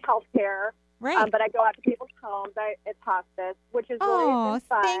social worker in healthcare. Right. But I go out to people's homes. It's hospice, which is really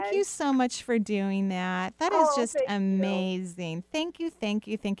fun. Thank you so much for doing that. That is just thank amazing. You. Thank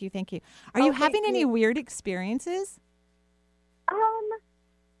you. Are you having any weird experiences?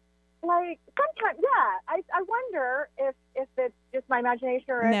 Like sometimes, yeah. I wonder if it's just my imagination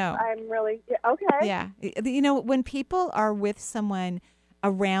or if I'm really okay. Yeah. When people are with someone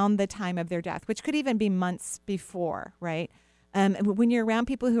around the time of their death, which could even be months before, right? When you're around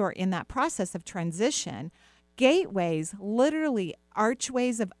people who are in that process of transition, gateways, literally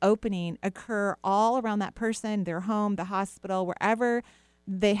archways of opening, occur all around that person, their home, the hospital, wherever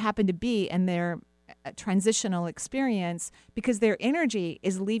they happen to be in their transitional experience, because their energy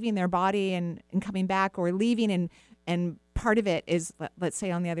is leaving their body and coming back, or leaving and part of it is, let's say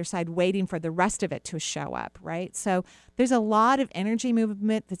on the other side, waiting for the rest of it to show up, right? So there's a lot of energy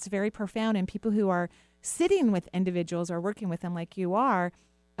movement that's very profound, and people who are sitting with individuals or working with them like you are,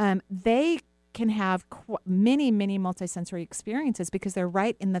 they can have many, many multisensory experiences because they're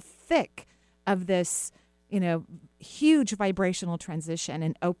right in the thick of this, huge vibrational transition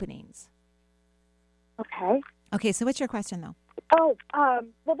and openings. Okay, so what's your question, though? Oh,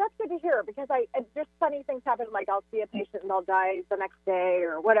 well, that's good to hear, because just funny things happen. Like, I'll see a patient and they'll die the next day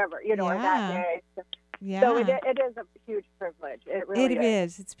or whatever, or that day. Yeah. So it is a huge privilege. It really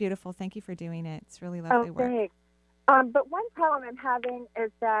is. It's beautiful. Thank you for doing it. It's really lovely work. Thanks. But one problem I'm having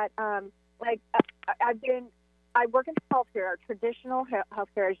is that, I work in healthcare, traditional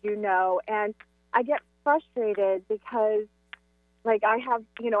healthcare, as you know, and I get frustrated because, like, I have,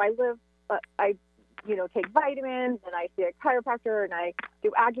 I take vitamins, and I see a chiropractor, and I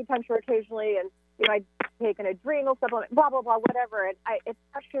do acupuncture occasionally, and, I take an adrenal supplement, blah, blah, blah, whatever. And it's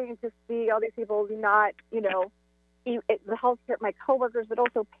frustrating to see all these people not, the healthcare, my coworkers, but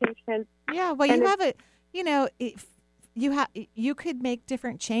also patients. Yeah, well, you could make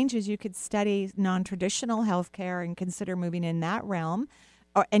different changes. You could study non-traditional healthcare and consider moving in that realm.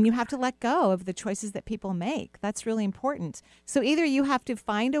 And you have to let go of the choices that people make. That's really important. So either you have to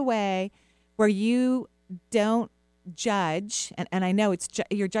find a way where you don't judge, and I know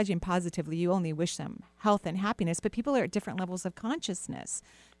you're judging positively. You only wish them health and happiness, but people are at different levels of consciousness.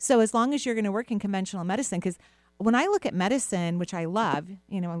 So as long as you're going to work in conventional medicine, because when I look at medicine, which I love,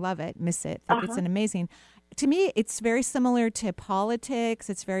 I love it, miss it, think it's an amazing. To me, it's very similar to politics.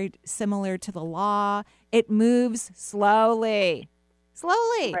 It's very similar to the law. It moves slowly.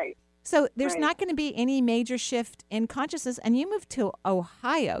 Right. So there's not going to be any major shift in consciousness. And you moved to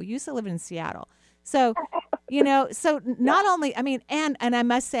Ohio. You used to live in Seattle. So, so not only, and I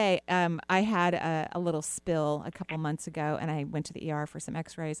must say, I had a little spill a couple months ago, and I went to the ER for some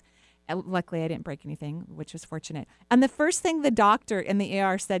x-rays. Luckily, I didn't break anything, which was fortunate. And the first thing the doctor in the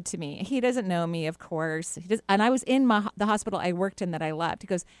ER said to me, he doesn't know me, of course. And I was in the hospital I worked in that I loved. He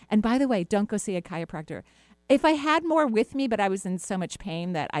goes, and by the way, don't go see a chiropractor. If I had more with me, but I was in so much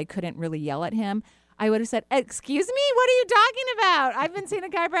pain that I couldn't really yell at him, I would have said, excuse me, what are you talking about? I've been seeing a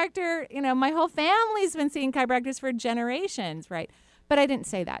chiropractor, my whole family's been seeing chiropractors for generations, right? But I didn't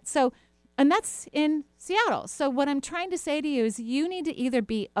say that. So, and that's in Seattle. So what I'm trying to say to you is you need to either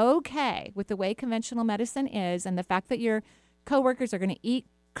be okay with the way conventional medicine is and the fact that your coworkers are going to eat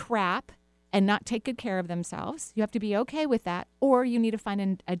crap and not take good care of themselves. You have to be okay with that, or you need to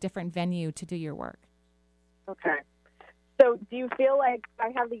find a different venue to do your work. Okay. So do you feel like I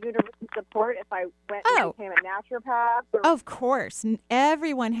have the universal support if I went and became a naturopath? Of course.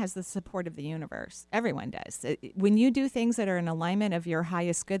 Everyone has the support of the universe. Everyone does. When you do things that are in alignment of your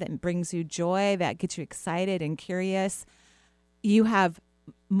highest good, that brings you joy, that gets you excited and curious, you have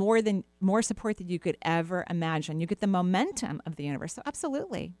more support than you could ever imagine. You get the momentum of the universe. So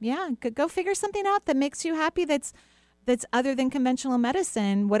absolutely. Yeah. Go figure something out that makes you happy, that's other than conventional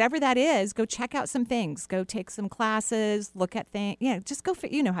medicine, whatever that is. Go check out some things. Go take some classes, look at things. Just go.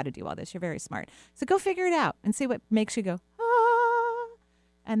 You know how to do all this. You're very smart. So go figure it out and see what makes you go, ah.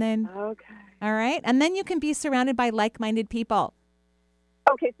 And then, okay. All right. And then you can be surrounded by like-minded people.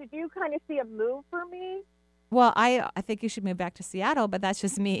 Okay. So do you kind of see a move for me? Well, I think you should move back to Seattle, but that's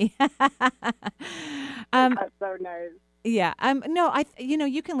just me. That's so nice. Yeah. No,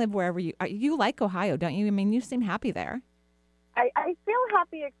 you can live wherever you like Ohio, don't you? You seem happy there. I feel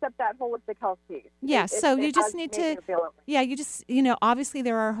happy except that holistic health piece. Yeah. So you just need to, obviously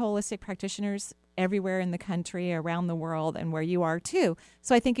there are holistic practitioners everywhere in the country, around the world, and where you are too.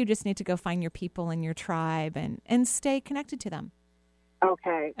 So I think you just need to go find your people and your tribe and stay connected to them.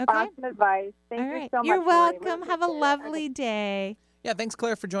 Okay. Awesome advice. Thank you so much. You're welcome. Have a lovely day. Yeah, thanks,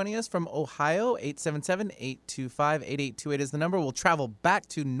 Claire, for joining us from Ohio. 877-825-8828 is the number. We'll travel back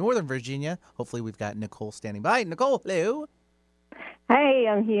to Northern Virginia. Hopefully we've got Nicole standing by. Nicole, hello. Hey,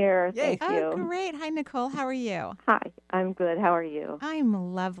 I'm here. Yay. Thank you. Oh, great. Hi, Nicole. How are you? Hi, I'm good. How are you?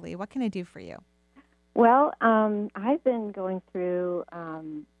 I'm lovely. What can I do for you? Well, I've been going through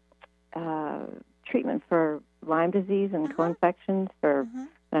treatment for Lyme disease and co-infections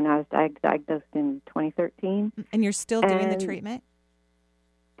and I was diagnosed in 2013. And you're still doing the treatment?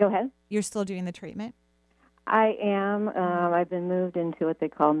 Go ahead. You're still doing the treatment? I am. I've been moved into what they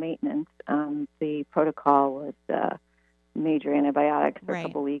call maintenance. The protocol was major antibiotics for a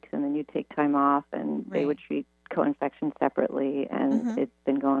couple weeks, and then you take time off, and they would treat co-infection separately, and it's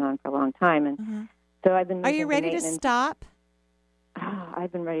been going on for a long time. And so I've been. Are you ready to stop?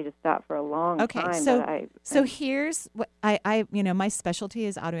 I've been ready to stop for a long time. Okay, so here's what I my specialty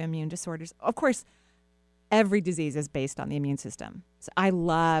is autoimmune disorders. Of course, every disease is based on the immune system. So I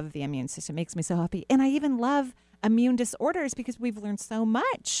love the immune system. It makes me so happy. And I even love immune disorders because we've learned so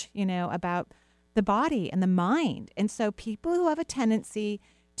much, about the body and the mind. And so people who have a tendency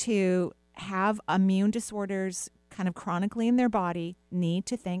to have immune disorders kind of chronically in their body need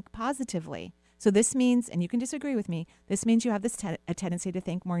to think positively. So this means, and you can disagree with me, this means you have this a tendency to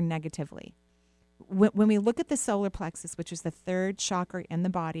think more negatively. When we look at the solar plexus, which is the third chakra in the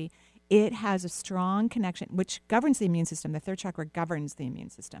body, it has a strong connection, which governs the immune system. The third chakra governs the immune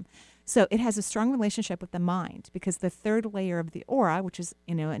system. So it has a strong relationship with the mind, because the third layer of the aura, which is,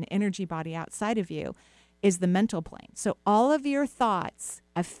 an energy body outside of you, is the mental plane. So all of your thoughts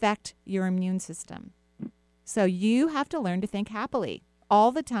affect your immune system. So you have to learn to think happily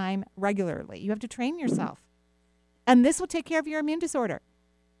all the time, regularly. You have to train yourself. And this will take care of your immune disorder,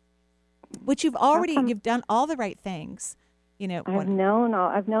 which you've done all the right things. I've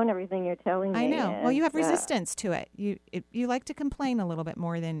known everything you're telling me. I know. Well, you have resistance to it. You like to complain a little bit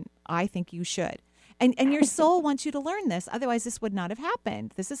more than I think you should. And your soul wants you to learn this. Otherwise, this would not have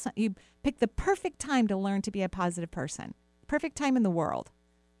happened. You picked the perfect time to learn to be a positive person. Perfect time in the world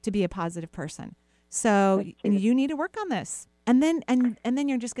to be a positive person. So you need to work on this. And then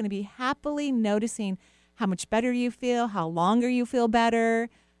you're just going to be happily noticing how much better you feel, how longer you feel better.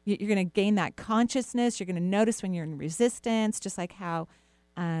 You're going to gain that consciousness. You're going to notice when you're in resistance, just like how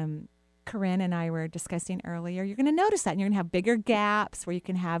Corinne and I were discussing earlier. You're going to notice that, and you're going to have bigger gaps where you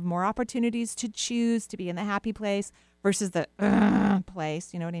can have more opportunities to choose to be in the happy place versus the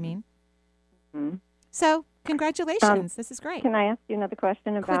place. You know what I mean? Mm-hmm. So congratulations. This is great. Can I ask you another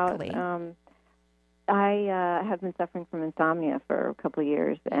question about... Quickly. I have been suffering from insomnia for a couple of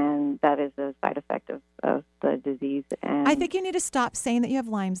years, and that is a side effect of the disease. And I think you need to stop saying that you have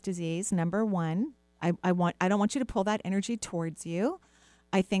Lyme's disease, number one. I don't want you to pull that energy towards you.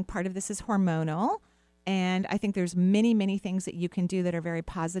 I think part of this is hormonal, and I think there's many, many things that you can do that are very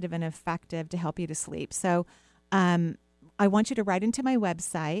positive and effective to help you to sleep. So I want you to write into my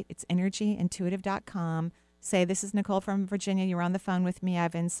website. It's energyintuitive.com. Say, this is Nicole from Virginia. You're on the phone with me. I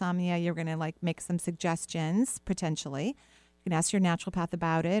have insomnia. You're going to make some suggestions, potentially. You can ask your naturopath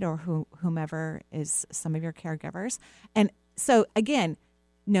about it, or whomever is some of your caregivers. And so, again,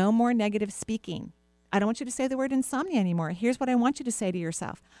 no more negative speaking. I don't want you to say the word insomnia anymore. Here's what I want you to say to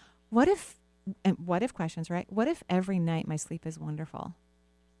yourself. What if questions, right? What if every night my sleep is wonderful?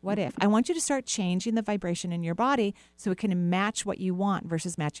 What if? I want you to start changing the vibration in your body so it can match what you want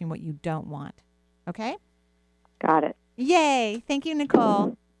versus matching what you don't want. Okay? Got it. Yay. Thank you,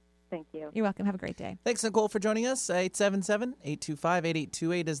 Nicole. Thank you. You're welcome. Have a great day. Thanks, Nicole, for joining us.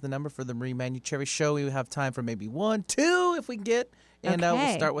 877-825-8828 is the number for the Marie Manucherry Show. We have time for maybe 1, 2 if we can get. And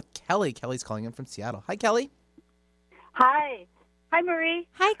we'll start with Kelly. Kelly's calling in from Seattle. Hi, Kelly. Hi. Hi, Marie.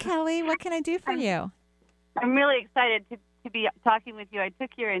 Hi, Kelly. What can I do for you? I'm really excited to be talking with you. I took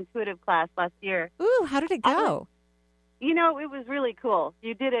your intuitive class last year. Ooh, how did it go? It was really cool.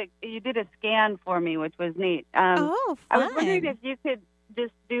 You did a scan for me, which was neat. Fun. I was wondering if you could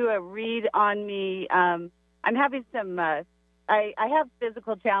just do a read on me. I'm having some. I have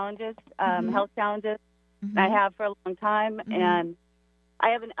physical challenges, health challenges. I have for a long time, and I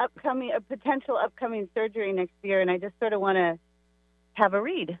have a potential upcoming surgery next year, and I just sort of want to have a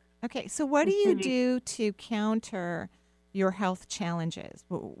read. Okay, so what do you do to counter your health challenges?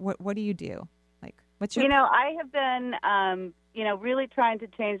 What do you do? What's your... I have been, really trying to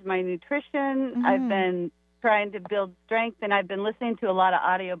change my nutrition. I've been trying to build strength, and I've been listening to a lot of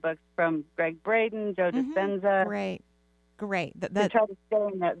audiobooks from Greg Braden, Joe Dispenza. Great. To try to stay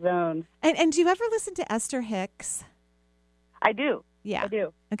in that zone. And do you ever listen to Esther Hicks? I do. Yeah. I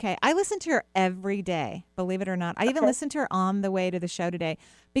do. Okay. I listen to her every day, believe it or not. I even listened to her on the way to the show today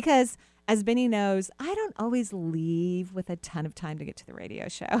because, as Benny knows, I don't always leave with a ton of time to get to the radio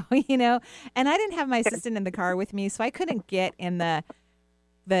show, and I didn't have my assistant in the car with me, so I couldn't get in the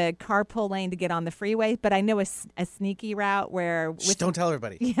carpool lane to get on the freeway, but I know a sneaky route where... don't tell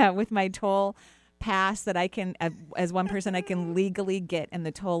everybody. Yeah, with my toll pass that I can, as one person, I can legally get in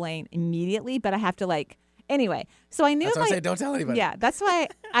the toll lane immediately, but I have to anyway, so I knew that's why I say don't tell anybody. Yeah, that's why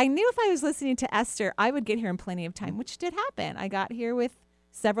I knew if I was listening to Esther, I would get here in plenty of time, which did happen. I got here with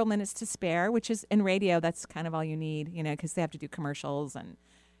several minutes to spare, which is in radio, that's kind of all you need, because they have to do commercials. And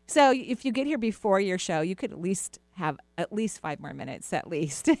so if you get here before your show, you could at least have 5 more minutes at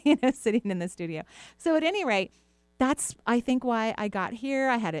least, sitting in the studio. So at any rate, that's, I think, why I got here.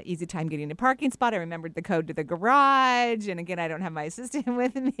 I had an easy time getting a parking spot. I remembered the code to the garage. And again, I don't have my assistant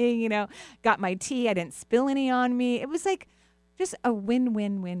with me, got my tea. I didn't spill any on me. It was just a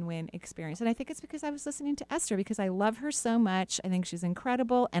win-win-win-win experience. And I think it's because I was listening to Esther, because I love her so much. I think she's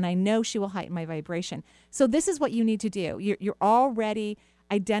incredible, and I know she will heighten my vibration. So this is what you need to do. You're already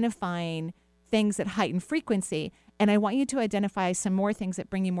identifying things that heighten frequency, and I want you to identify some more things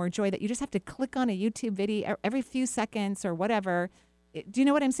that bring you more joy, that you just have to click on a YouTube video every few seconds or whatever. Do you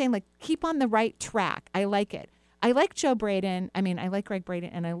know what I'm saying? Keep on the right track. I like it. I like Joe Braden. I like Greg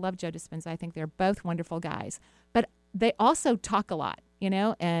Braden, and I love Joe Dispenza. I think they're both wonderful guys. But they also talk a lot,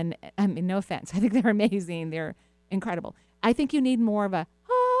 and no offense. I think they're amazing. They're incredible. I think you need more of a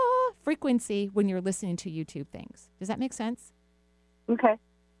frequency when you're listening to YouTube things. Does that make sense? Okay.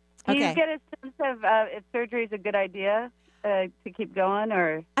 Do you Okay. get a sense of if surgery is a good idea to keep going,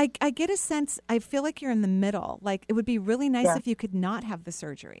 or? I get a sense, I feel like you're in the middle. Like, it would be really nice Yeah. if you could not have the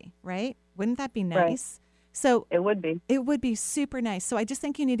surgery, right? Wouldn't that be Right. nice? So it would be. It would be super nice. So I just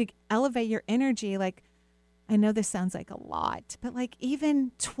think you need to elevate your energy. Like, I know this sounds like a lot, but like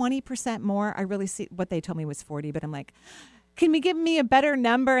even 20% more. I really see what they told me was 40, but I'm like, can we give me a better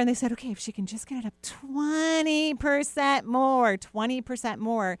number? And they said, okay, if she can just get it up 20%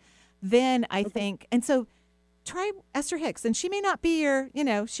 more, then I think, and so try Esther Hicks. And she may not be your,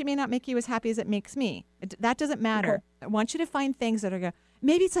 she may not make you as happy as it makes me. That doesn't matter. Okay. I want you to find things that are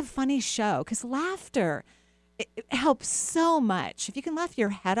maybe it's a funny show, because laughter, it helps so much. If you can laugh your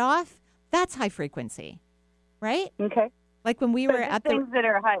head off, that's high frequency, right? Okay. Like when we So were just at the things that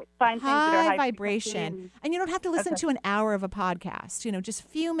are high, find things that are high vibration, frequency. and you don't have to listen to an hour of a podcast. Just a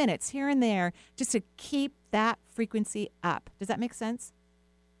few minutes here and there, just to keep that frequency up. Does that make sense?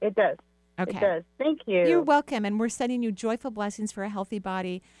 It does. Okay. It does. Thank you. You're welcome, and we're sending you joyful blessings for a healthy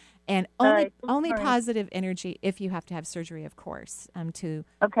body, and All only right. Thanks, only Maureen. positive energy if you have to have surgery, of course, to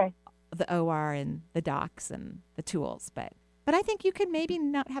the OR and the docs and the tools. But I think you could maybe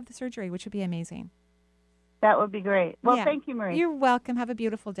not have the surgery, which would be amazing. That would be great. Well, Yeah. thank you, Marie. You're welcome. Have a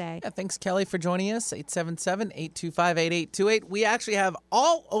beautiful day. Yeah, thanks, Kelly, for joining us. 877-825-8828. We actually have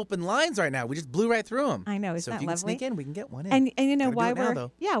all open lines right now. We just blew right through them. I know. So Isn't if that you can lovely? sneak in, we can get one in. And you know Gotta do why it now, we're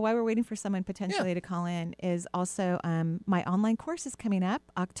though. why we're waiting for someone potentially to call in is also my online course is coming up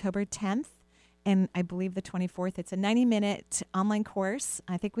October 10th. And I believe the 24th. It's a 90-minute online course.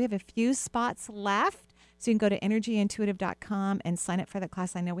 I think we have a few spots left. So you can go to energyintuitive.com and sign up for that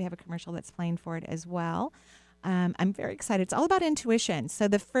class. I know we have a commercial that's playing for it as well. I'm very excited. It's all about intuition. So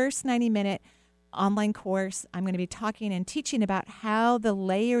the first 90-minute online course, I'm going to be talking and teaching about how the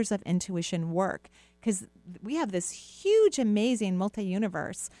layers of intuition work, because we have this huge, amazing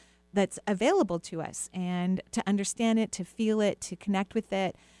multi-universe that's available to us. And to understand it, to feel it, to connect with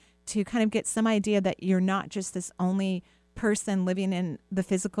it, to kind of get some idea that you're not just this only person living in the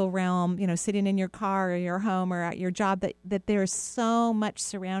physical realm, sitting in your car or your home or at your job, that there's so much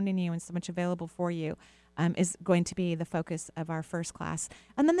surrounding you and so much available for you. Is going to be the focus of our first class.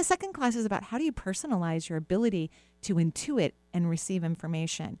 And then the second class is about how do you personalize your ability to intuit and receive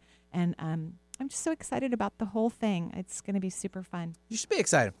information. And I'm just so excited about the whole thing. It's going to be super fun. You should be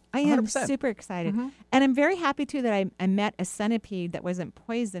excited. I am 100%. super excited. And I'm very happy, too, that I met a centipede that wasn't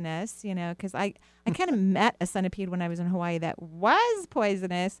poisonous, because I kind of met a centipede when I was in Hawaii that was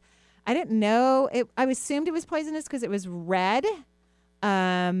poisonous. I didn't know. I assumed it was poisonous because it was red.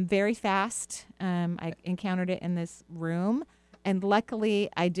 Very fast. I encountered it in this room, and luckily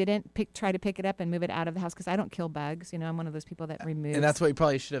I didn't try to pick it up and move it out of the house because I don't kill bugs. I'm one of those people that removes. And that's what you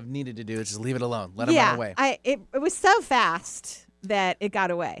probably should have needed to do, is just leave it alone. Let them run away. It was so fast that it got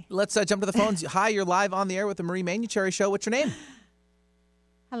away. Let's jump to the phones. Hi, you're live on the air with the Marie Manucherry Show. What's your name?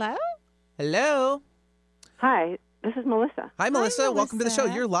 Hello? Hello? Hi, this is Melissa. Hi, Melissa. Welcome to the show.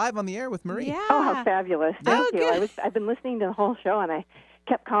 You're live on the air with Marie. Yeah. Oh, how fabulous. Thank you. Good. I've been listening to the whole show, and I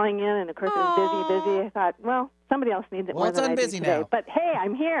kept calling in, and of course it was busy. I thought, well, somebody else needs it more than I do busy today. now. But hey,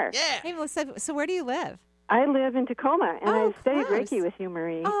 I'm here. Yeah. Hey, Melissa, so where do you live? I live in Tacoma, and I studied close. Reiki with you,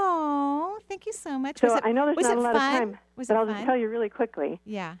 Marie. Oh, thank you so much. So I know there's not a lot of time, Was but it I'll fun? just tell you really quickly.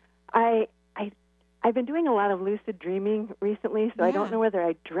 Yeah. I've been doing a lot of lucid dreaming recently, so I don't know whether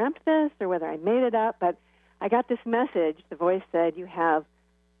I dreamt this or whether I made it up, but I got this message. The voice said, you have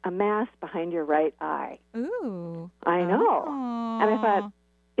a mass behind your right eye. Ooh. I know. Oh. And I thought,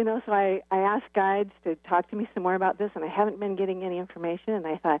 so I asked guides to talk to me some more about this, and I haven't been getting any information, and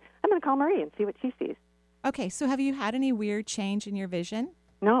I thought, I'm going to call Marie and see what she sees. Okay, so have you had any weird change in your vision?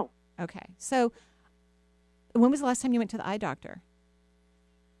 No. Okay, so when was the last time you went to the eye doctor?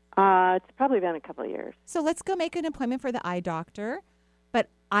 It's probably been a couple of years. So let's go make an appointment for the eye doctor, but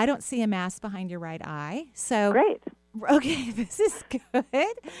I don't see a mass behind your right eye. So great. Okay, this is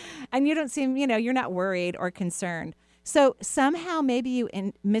good. And you don't seem, you're not worried or concerned. So somehow maybe you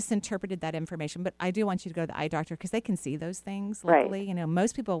misinterpreted that information, but I do want you to go to the eye doctor because they can see those things. Luckily,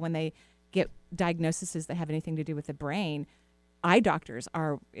 most people, when they get diagnoses that have anything to do with the brain, eye doctors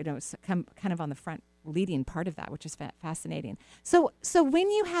are, kind of on the front leading part of that, which is fascinating. So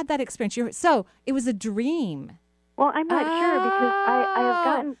when you had that experience, so it was a dream. Well, I'm not sure because I have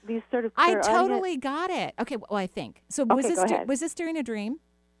gotten these sort of I totally got it. Okay, well, I think. So was this during a dream?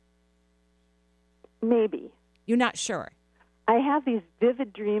 Maybe. You're not sure? I have these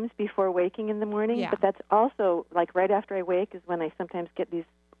vivid dreams before waking in the morning, but that's also like right after I wake is when I sometimes get these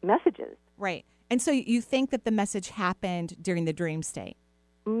messages. Right. And so you think that the message happened during the dream state?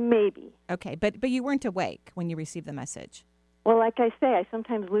 Maybe. Okay, but you weren't awake when you received the message. Well, like I say, I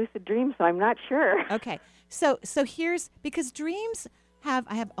sometimes lucid dream, so I'm not sure. Okay, so here's, because dreams I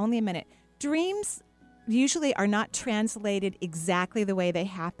have only a minute. Dreams usually are not translated exactly the way they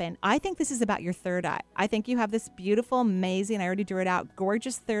happen. I think this is about your third eye. I think you have this beautiful, amazing, I already drew it out,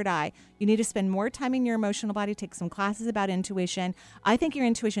 gorgeous third eye. You need to spend more time in your emotional body, take some classes about intuition. I think your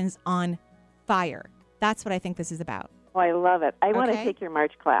intuition is on fire. That's what I think this is about. Oh, I love it. I want to take your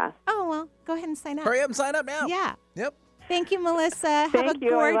March class. Oh, well, go ahead and sign up. Hurry up and sign up now. Yeah. Yep. Thank you, Melissa. Have a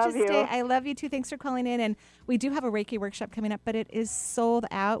you. gorgeous I love you. day. I love you too. Thanks for calling in. And we do have a Reiki workshop coming up, but it is sold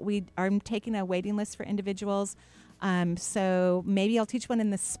out. We are taking a waiting list for individuals. So maybe I'll teach one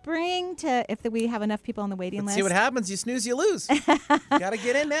in the spring if we have enough people on the waiting list. See what happens. You snooze, you lose. Got to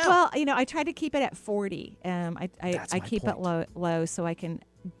get in now. Well, I try to keep it at 40. I keep it low so I can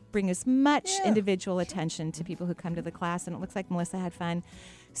bring as much individual attention to people who come to the class. And it looks like Melissa had fun.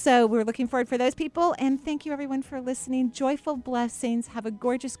 So we're looking forward for those people. And thank you, everyone, for listening. Joyful blessings. Have a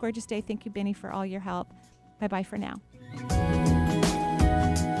gorgeous, gorgeous day. Thank you, Benny, for all your help. Bye-bye for now.